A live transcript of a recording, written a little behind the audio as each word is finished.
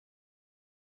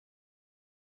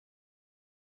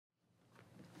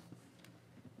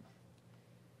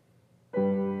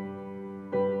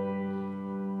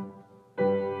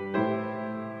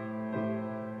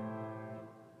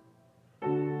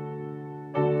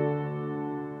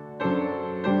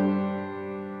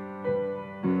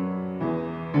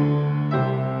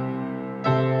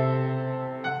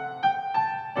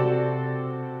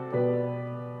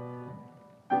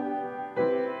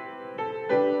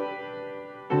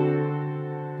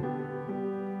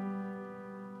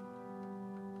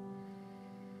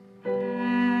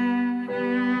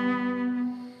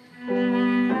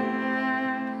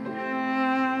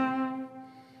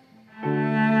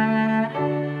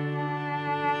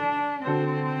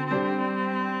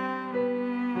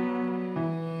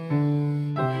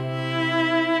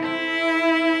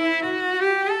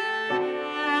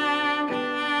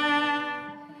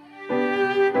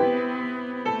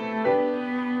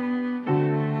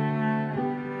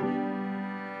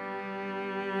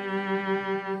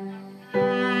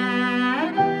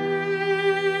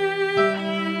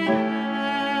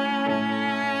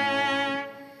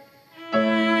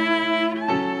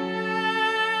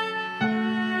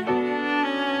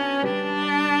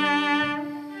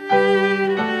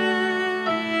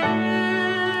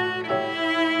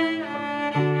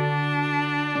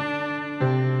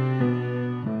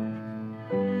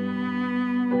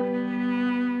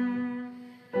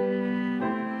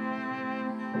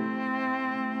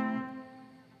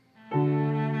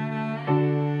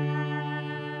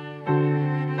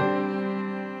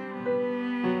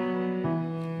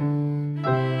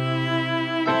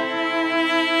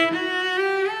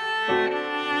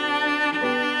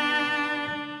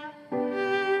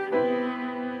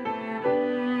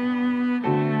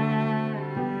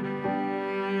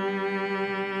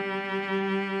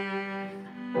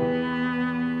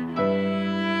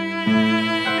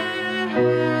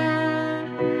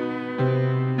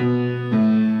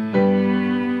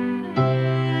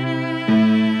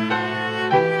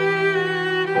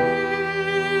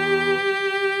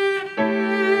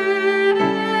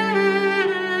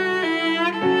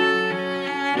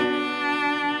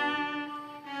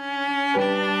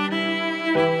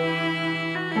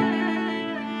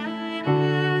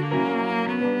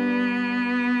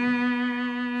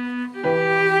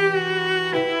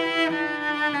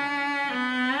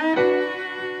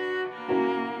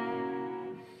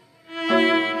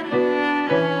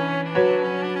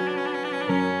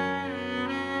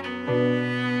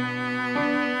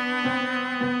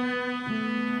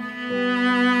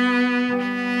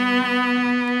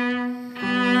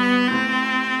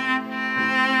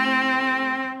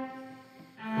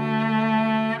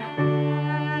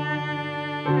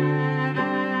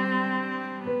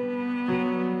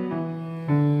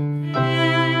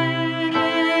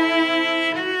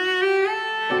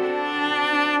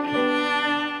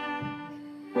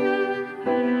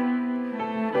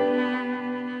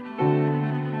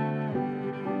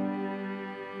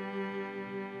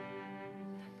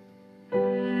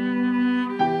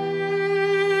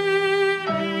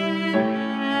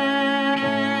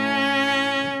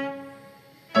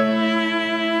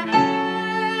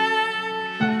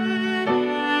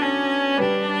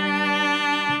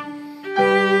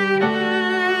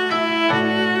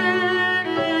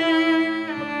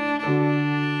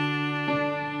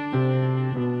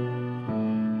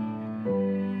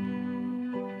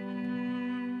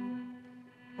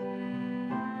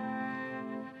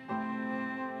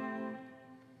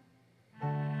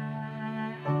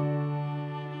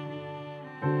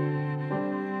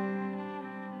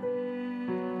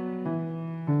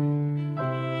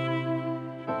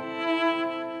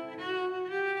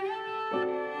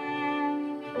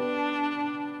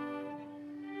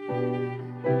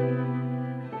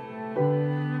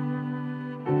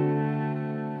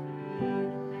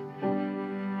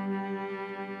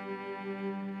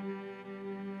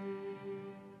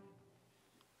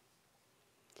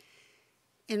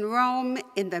In Rome,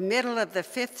 in the middle of the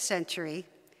 5th century,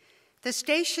 the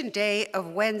station day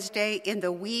of Wednesday in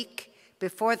the week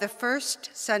before the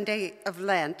first Sunday of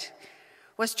Lent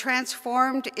was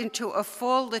transformed into a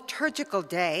full liturgical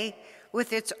day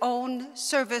with its own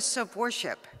service of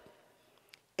worship.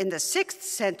 In the 6th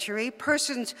century,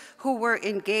 persons who were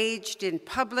engaged in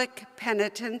public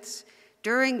penitence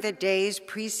during the days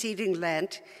preceding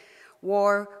Lent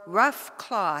wore rough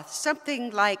cloth,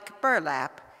 something like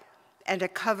burlap, and a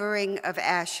covering of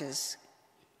ashes.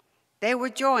 They were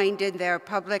joined in their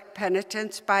public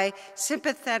penitence by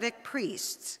sympathetic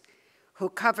priests who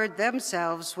covered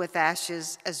themselves with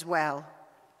ashes as well.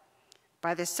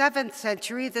 By the 7th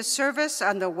century, the service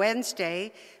on the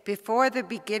Wednesday before the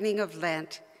beginning of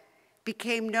Lent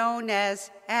became known as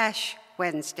Ash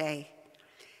Wednesday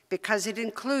because it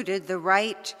included the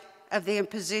rite of the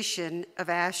imposition of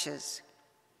ashes.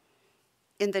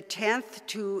 In the 10th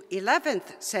to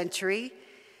 11th century,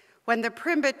 when the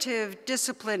primitive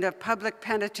discipline of public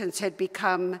penitence had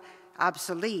become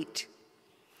obsolete,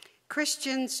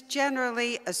 Christians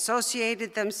generally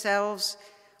associated themselves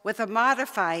with a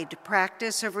modified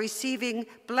practice of receiving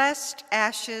blessed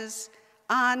ashes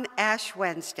on Ash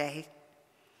Wednesday,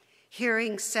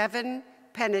 hearing 7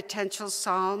 penitential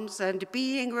psalms and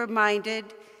being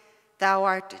reminded, "Thou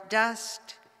art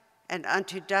dust, and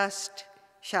unto dust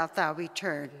shalt thou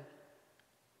return."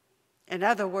 In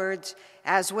other words,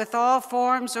 as with all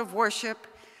forms of worship,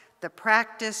 the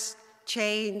practice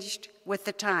changed with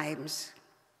the times.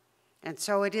 And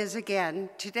so it is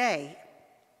again today.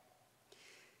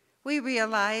 We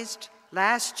realized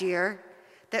last year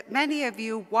that many of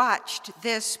you watched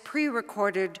this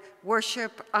pre-recorded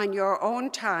worship on your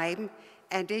own time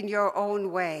and in your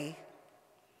own way.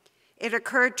 It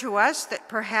occurred to us that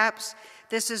perhaps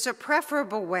this is a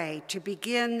preferable way to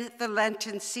begin the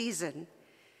Lenten season,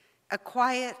 a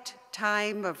quiet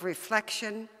time of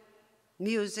reflection,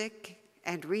 music,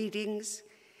 and readings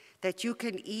that you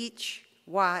can each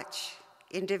watch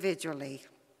individually.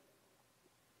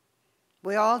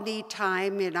 We all need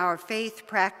time in our faith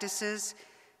practices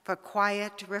for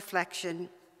quiet reflection,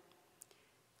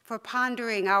 for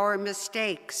pondering our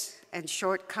mistakes and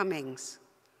shortcomings,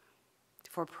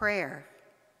 for prayer,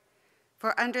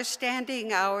 for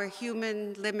understanding our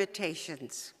human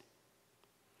limitations.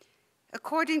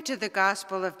 According to the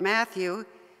Gospel of Matthew,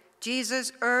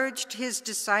 Jesus urged his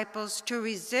disciples to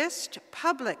resist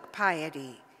public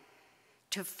piety,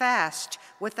 to fast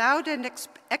without an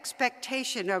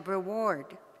expectation of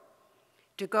reward,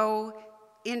 to go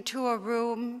into a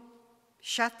room,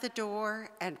 shut the door,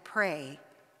 and pray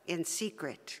in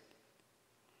secret.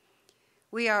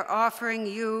 We are offering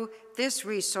you this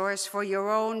resource for your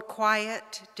own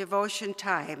quiet devotion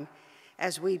time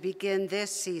as we begin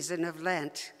this season of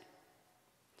Lent.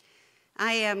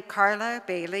 I am Carla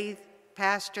Bailey,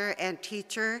 pastor and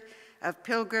teacher of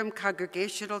Pilgrim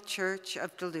Congregational Church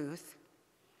of Duluth.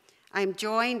 I'm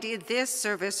joined in this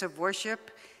service of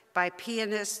worship by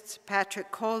pianists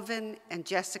Patrick Colvin and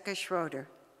Jessica Schroeder,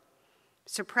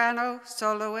 soprano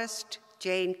soloist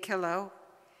Jane Killough,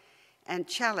 and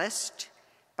cellist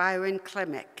Byron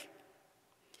Klimek.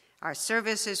 Our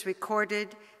service is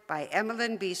recorded by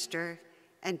Emelyn Beaster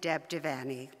and Deb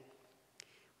DeVaney.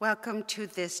 Welcome to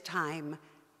this time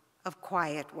of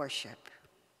quiet worship.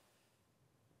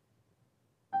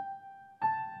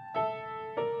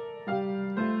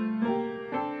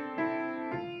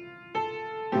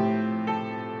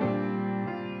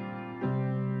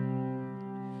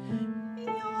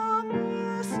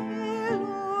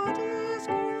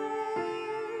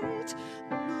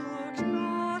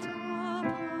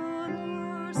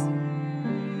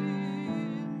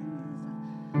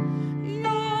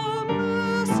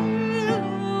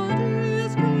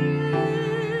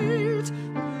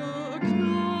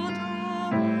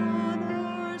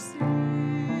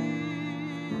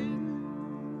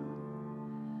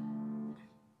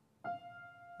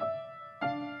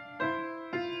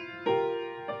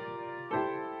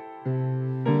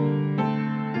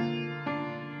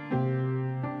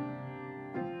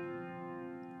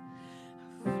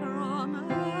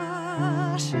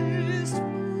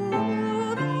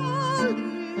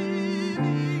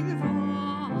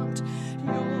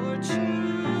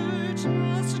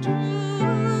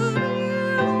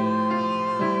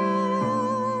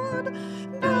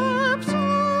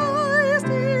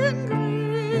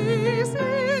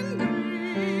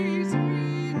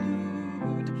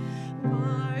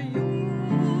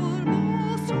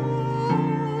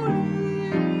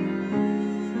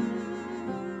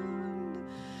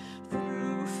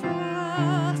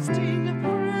 Fasting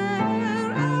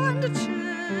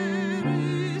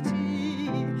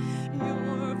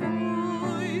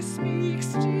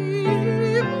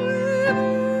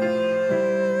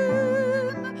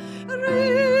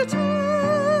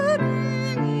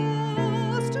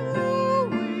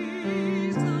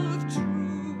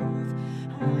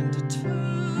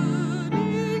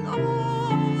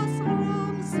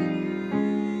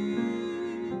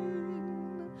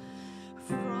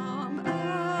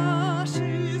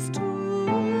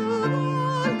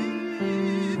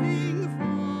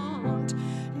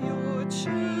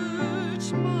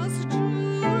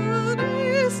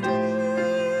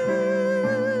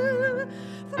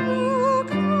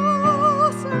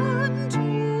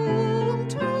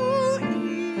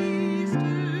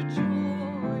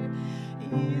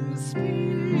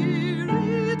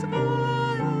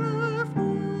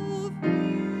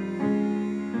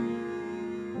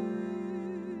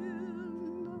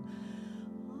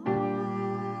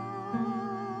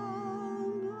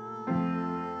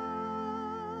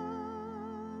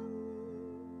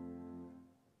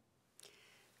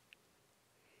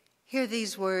Hear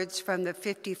these words from the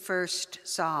 51st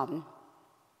Psalm.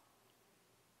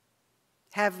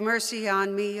 Have mercy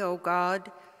on me, O God,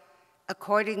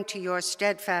 according to your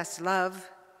steadfast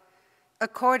love.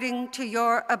 According to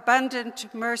your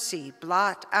abundant mercy,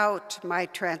 blot out my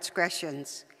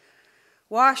transgressions.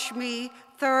 Wash me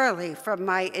thoroughly from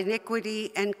my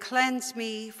iniquity and cleanse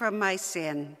me from my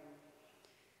sin.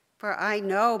 For I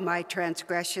know my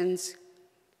transgressions,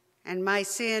 and my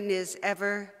sin is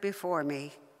ever before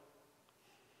me.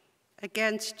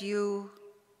 Against you,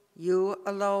 you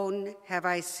alone have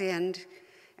I sinned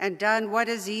and done what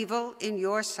is evil in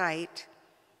your sight,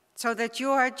 so that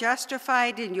you are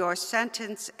justified in your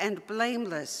sentence and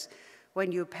blameless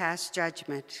when you pass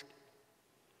judgment.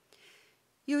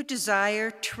 You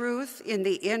desire truth in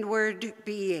the inward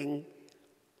being.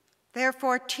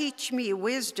 Therefore, teach me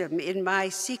wisdom in my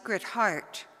secret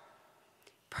heart.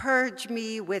 Purge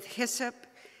me with hyssop,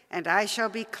 and I shall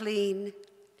be clean.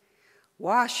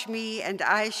 Wash me, and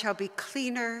I shall be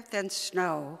cleaner than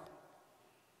snow.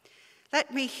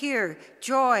 Let me hear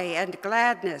joy and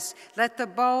gladness. Let the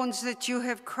bones that you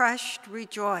have crushed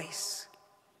rejoice.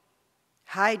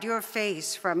 Hide your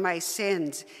face from my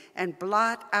sins and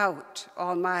blot out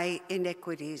all my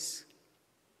iniquities.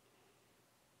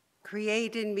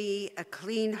 Create in me a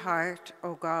clean heart,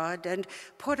 O God, and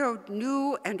put a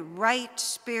new and right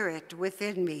spirit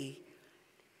within me.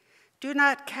 Do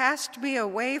not cast me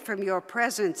away from your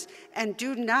presence, and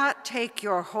do not take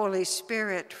your Holy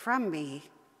Spirit from me.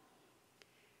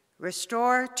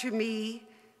 Restore to me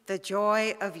the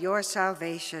joy of your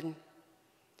salvation,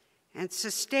 and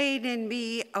sustain in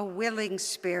me a willing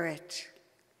spirit.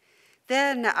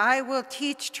 Then I will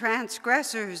teach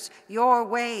transgressors your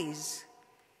ways,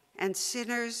 and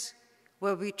sinners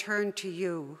will return to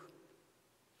you.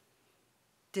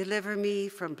 Deliver me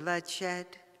from bloodshed,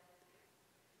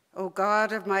 O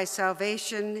God of my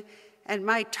salvation, and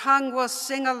my tongue will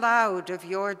sing aloud of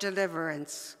your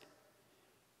deliverance.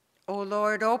 O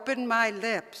Lord, open my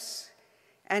lips,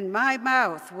 and my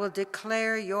mouth will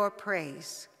declare your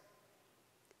praise.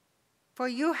 For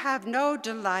you have no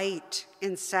delight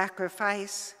in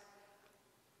sacrifice.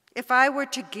 If I were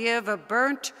to give a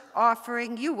burnt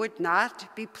offering, you would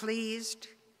not be pleased.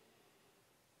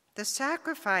 The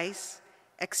sacrifice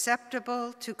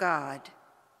acceptable to God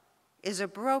is a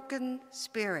broken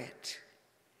spirit,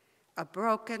 a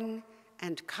broken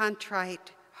and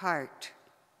contrite heart.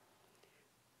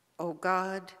 O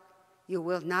God, you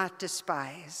will not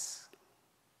despise.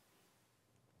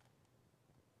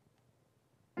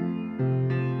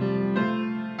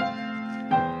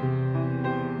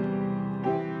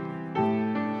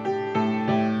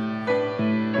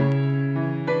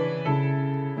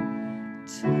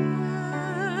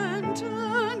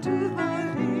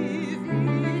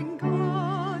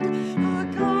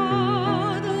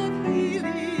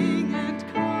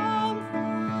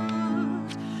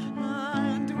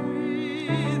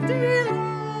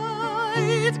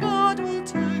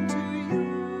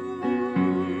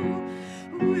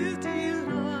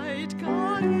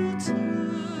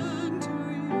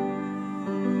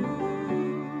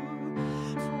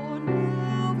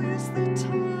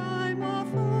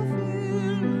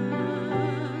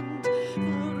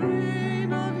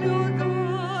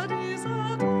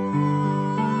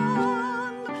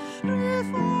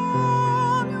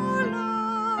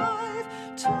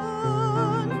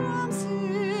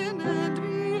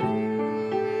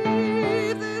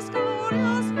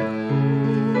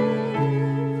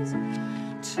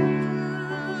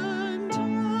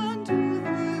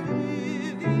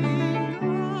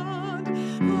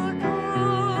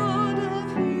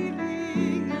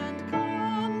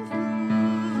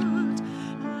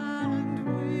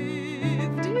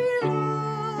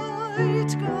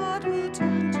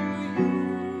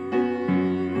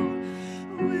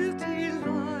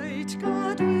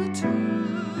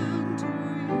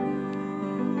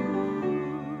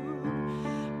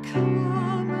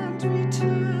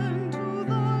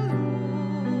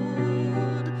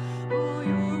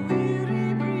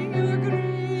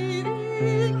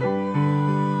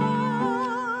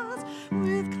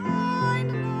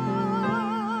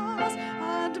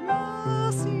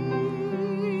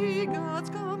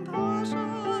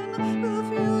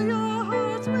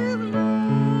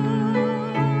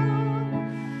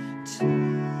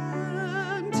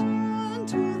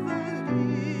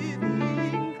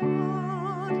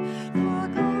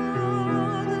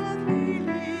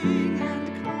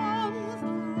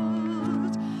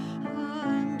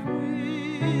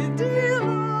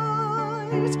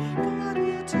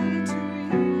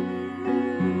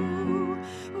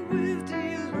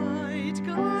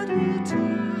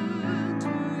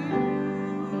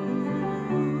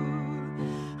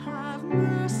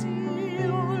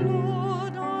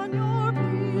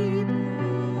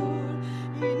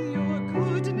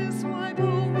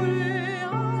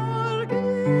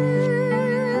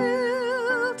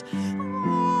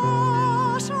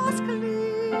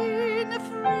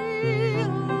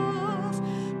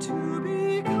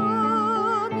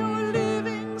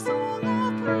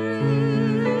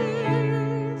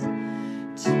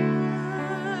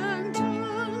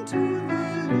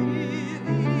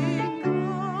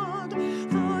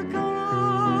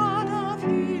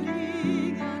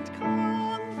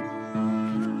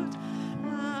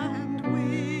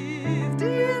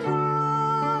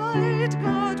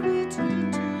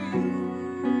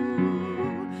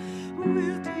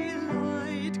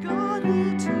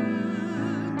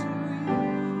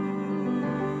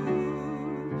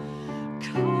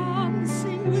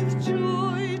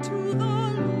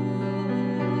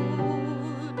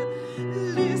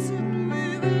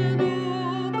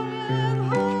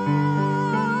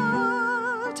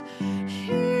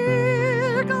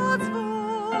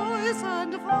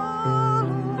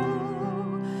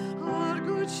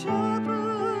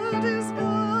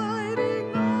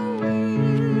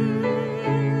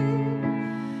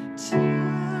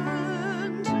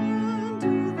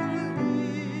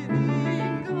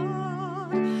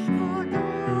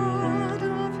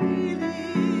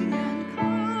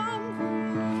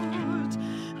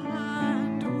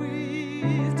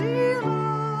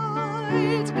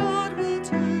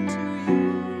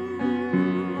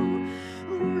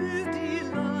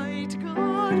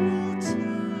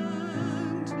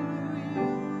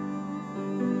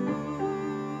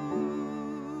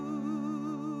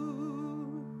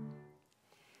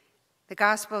 The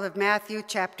Gospel of Matthew,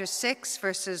 chapter 6,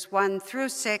 verses 1 through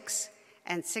 6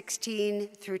 and 16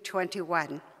 through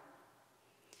 21.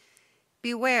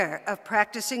 Beware of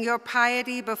practicing your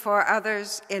piety before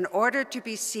others in order to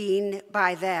be seen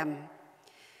by them,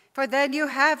 for then you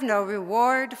have no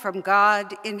reward from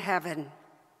God in heaven.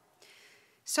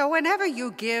 So whenever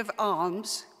you give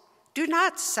alms, do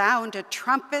not sound a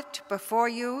trumpet before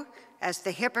you, as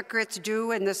the hypocrites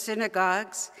do in the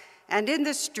synagogues and in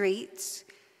the streets,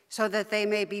 so that they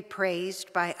may be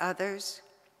praised by others.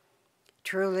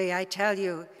 Truly, I tell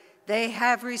you, they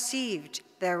have received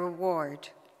their reward.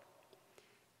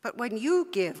 But when you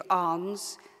give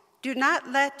alms, do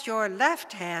not let your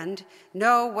left hand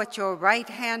know what your right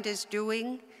hand is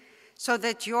doing, so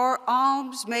that your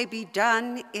alms may be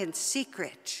done in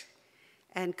secret,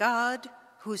 and God,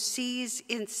 who sees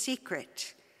in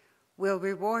secret, will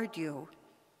reward you.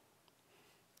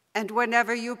 And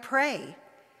whenever you pray,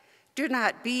 do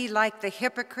not be like the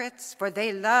hypocrites, for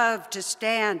they love to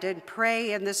stand and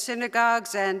pray in the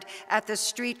synagogues and at the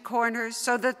street corners,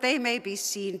 so that they may be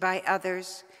seen by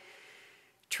others.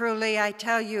 Truly, I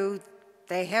tell you,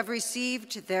 they have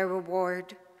received their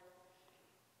reward.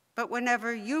 But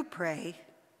whenever you pray,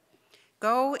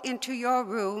 go into your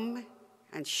room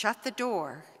and shut the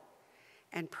door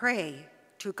and pray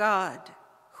to God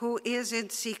who is in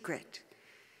secret,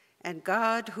 and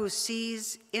God who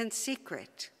sees in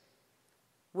secret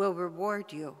will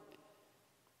reward you.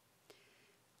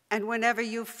 And whenever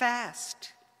you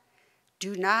fast,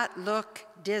 do not look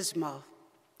dismal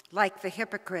like the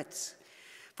hypocrites,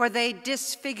 for they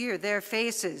disfigure their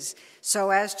faces so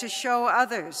as to show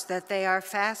others that they are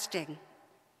fasting.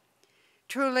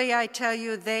 Truly, I tell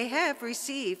you, they have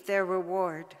received their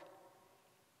reward.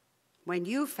 When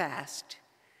you fast,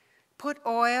 put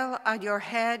oil on your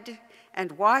head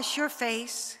and wash your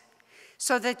face,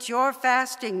 so that your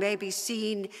fasting may be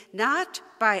seen not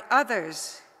by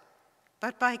others,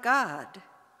 but by God,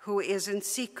 who is in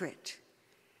secret.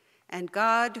 And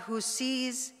God, who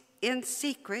sees in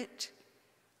secret,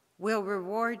 will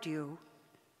reward you.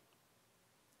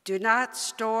 Do not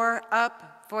store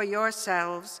up for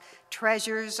yourselves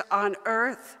treasures on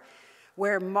earth,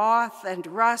 where moth and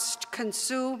rust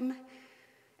consume,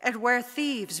 and where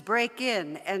thieves break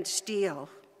in and steal.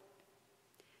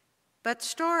 But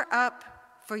store up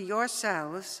for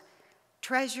yourselves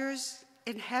treasures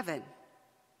in heaven,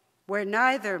 where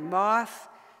neither moth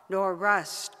nor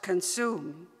rust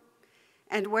consume,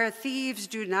 and where thieves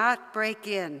do not break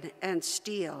in and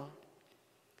steal.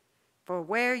 For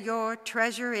where your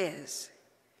treasure is,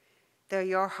 there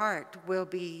your heart will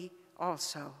be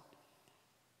also.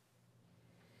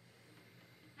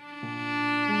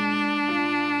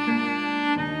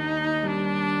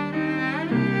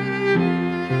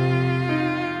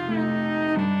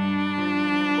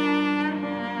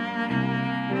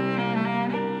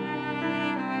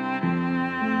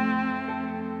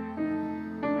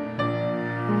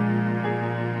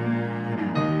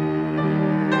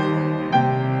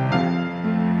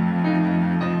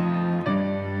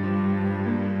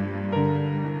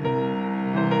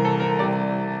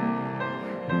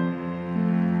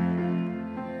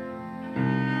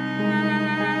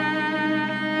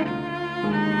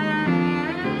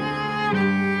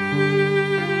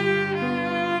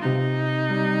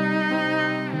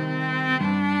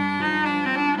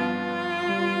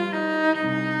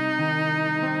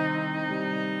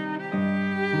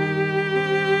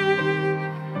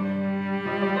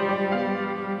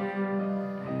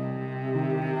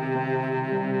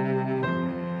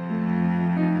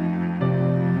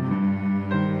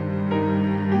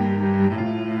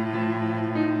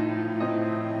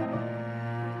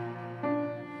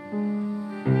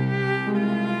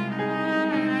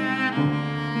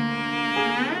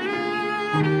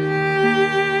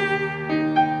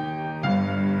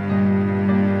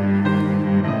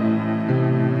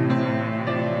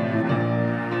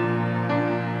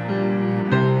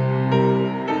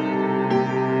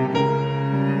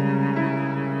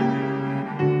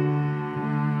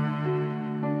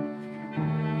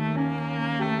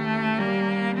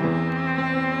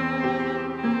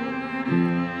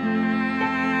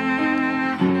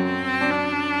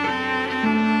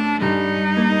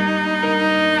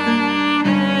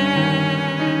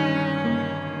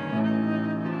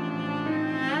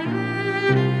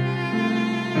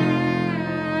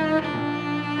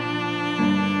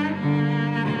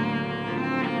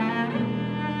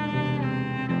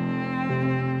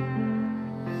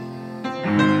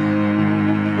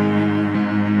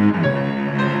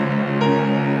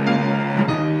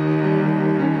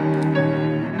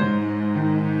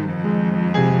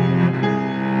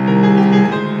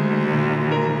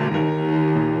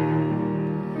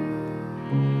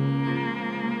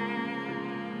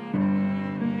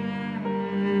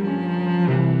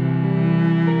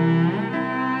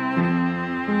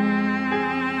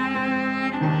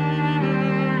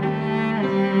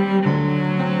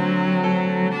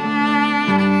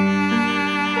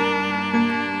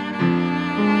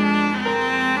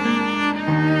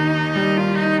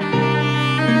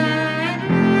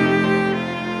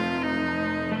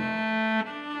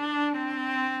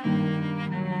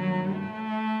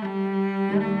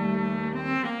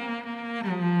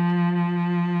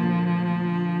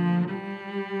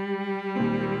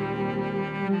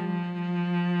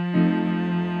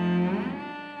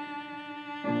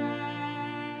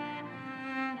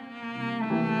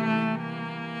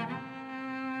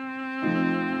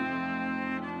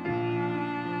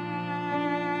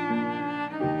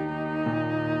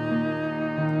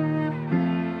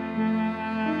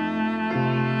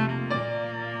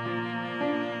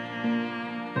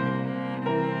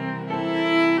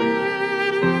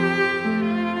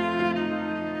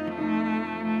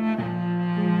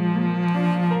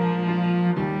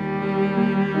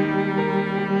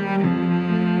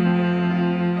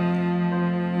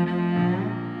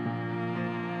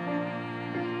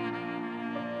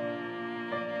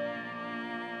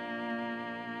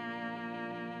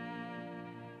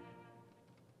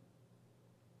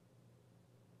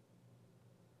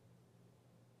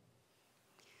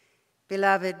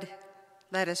 Beloved,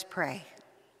 let us pray.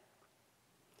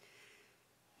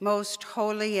 Most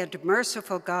holy and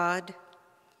merciful God,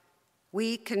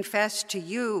 we confess to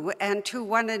you and to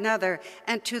one another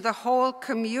and to the whole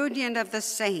communion of the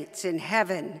saints in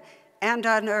heaven and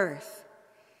on earth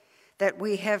that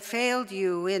we have failed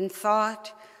you in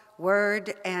thought,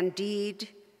 word, and deed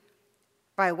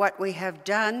by what we have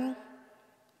done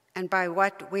and by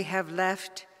what we have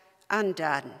left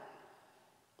undone.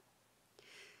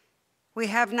 We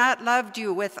have not loved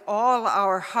you with all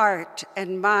our heart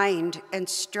and mind and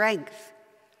strength.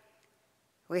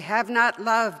 We have not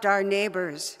loved our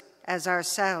neighbors as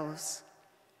ourselves.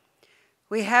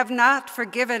 We have not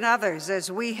forgiven others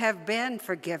as we have been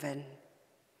forgiven.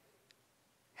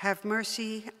 Have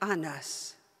mercy on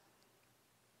us.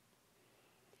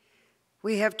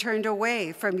 We have turned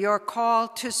away from your call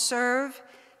to serve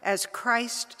as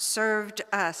Christ served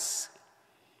us.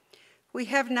 We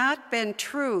have not been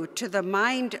true to the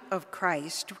mind of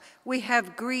Christ. We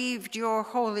have grieved your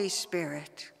Holy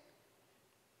Spirit.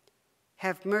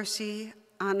 Have mercy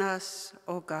on us,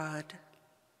 O God.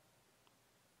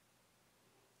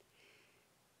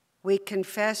 We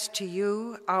confess to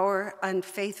you our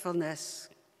unfaithfulness,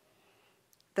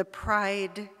 the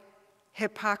pride,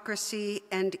 hypocrisy,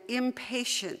 and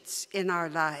impatience in our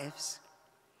lives,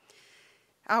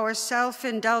 our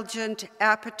self-indulgent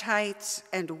appetites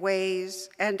and ways,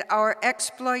 and our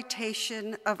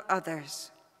exploitation of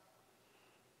others,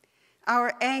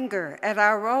 our anger at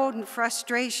our own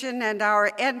frustration and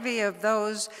our envy of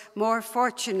those more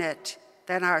fortunate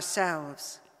than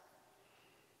ourselves,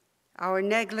 our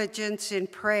negligence in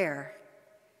prayer,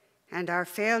 and our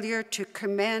failure to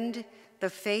commend the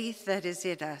faith that is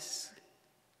in us.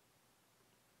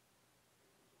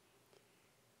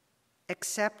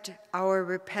 Accept our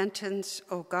repentance,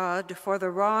 O God, for the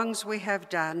wrongs we have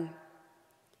done,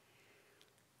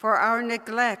 for our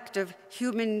neglect of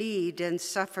human need and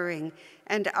suffering,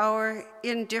 and our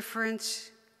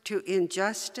indifference to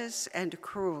injustice and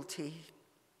cruelty,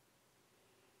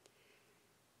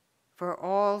 for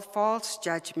all false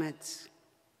judgments,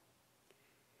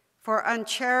 for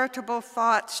uncharitable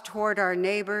thoughts toward our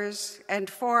neighbors, and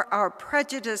for our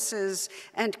prejudices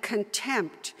and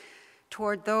contempt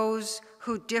toward those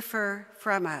who differ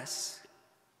from us.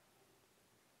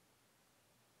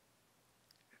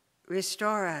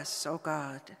 Restore us, O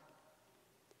God,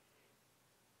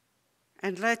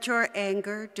 and let your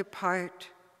anger depart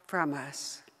from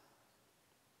us.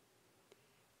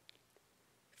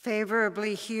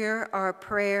 Favorably hear our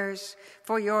prayers,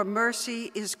 for your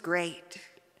mercy is great.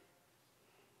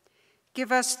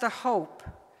 Give us the hope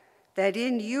that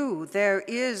in you there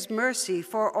is mercy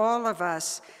for all of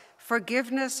us,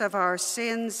 forgiveness of our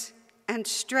sins, and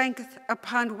strength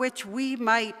upon which we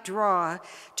might draw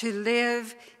to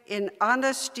live in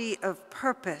honesty of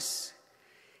purpose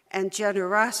and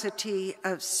generosity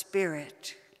of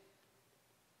spirit.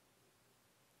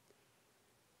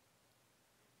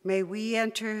 May we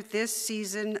enter this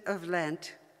season of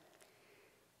Lent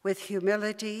with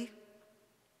humility,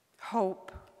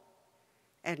 hope,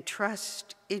 and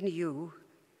trust in you,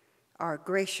 our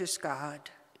gracious God.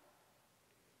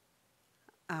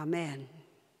 Amen.